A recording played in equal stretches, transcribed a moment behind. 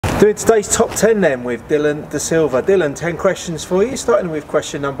Doing today's top 10 then with Dillon De Silva. Dillon, 10 questions for you, starting with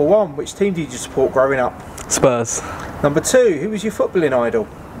question number 1. Which team did you support growing up? Spurs. Number 2, who was your footballing idol?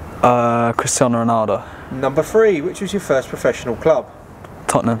 Cristiano Ronaldo. Number 3, which was your first professional club?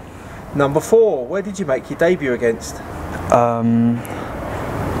 Tottenham. Number 4, where did you make your debut against?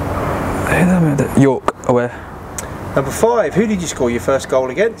 York away. Number 5, who did you score your first goal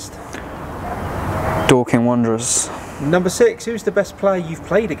against? Dorking Wanderers. Number 6, who's the best player you've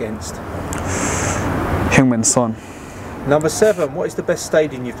played against? Heung-min Son. Number 7, what is the best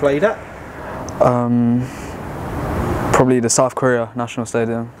stadium you've played at? Probably the South Korea National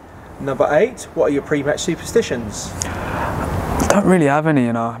Stadium. Number 8, what are your pre-match superstitions? Don't really have any,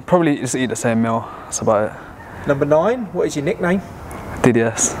 you know. Probably just eat the same meal. That's about it. Number 9, what is your nickname?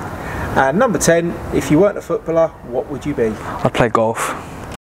 DDS. And number 10, if you weren't a footballer, what would you be? I'd play golf.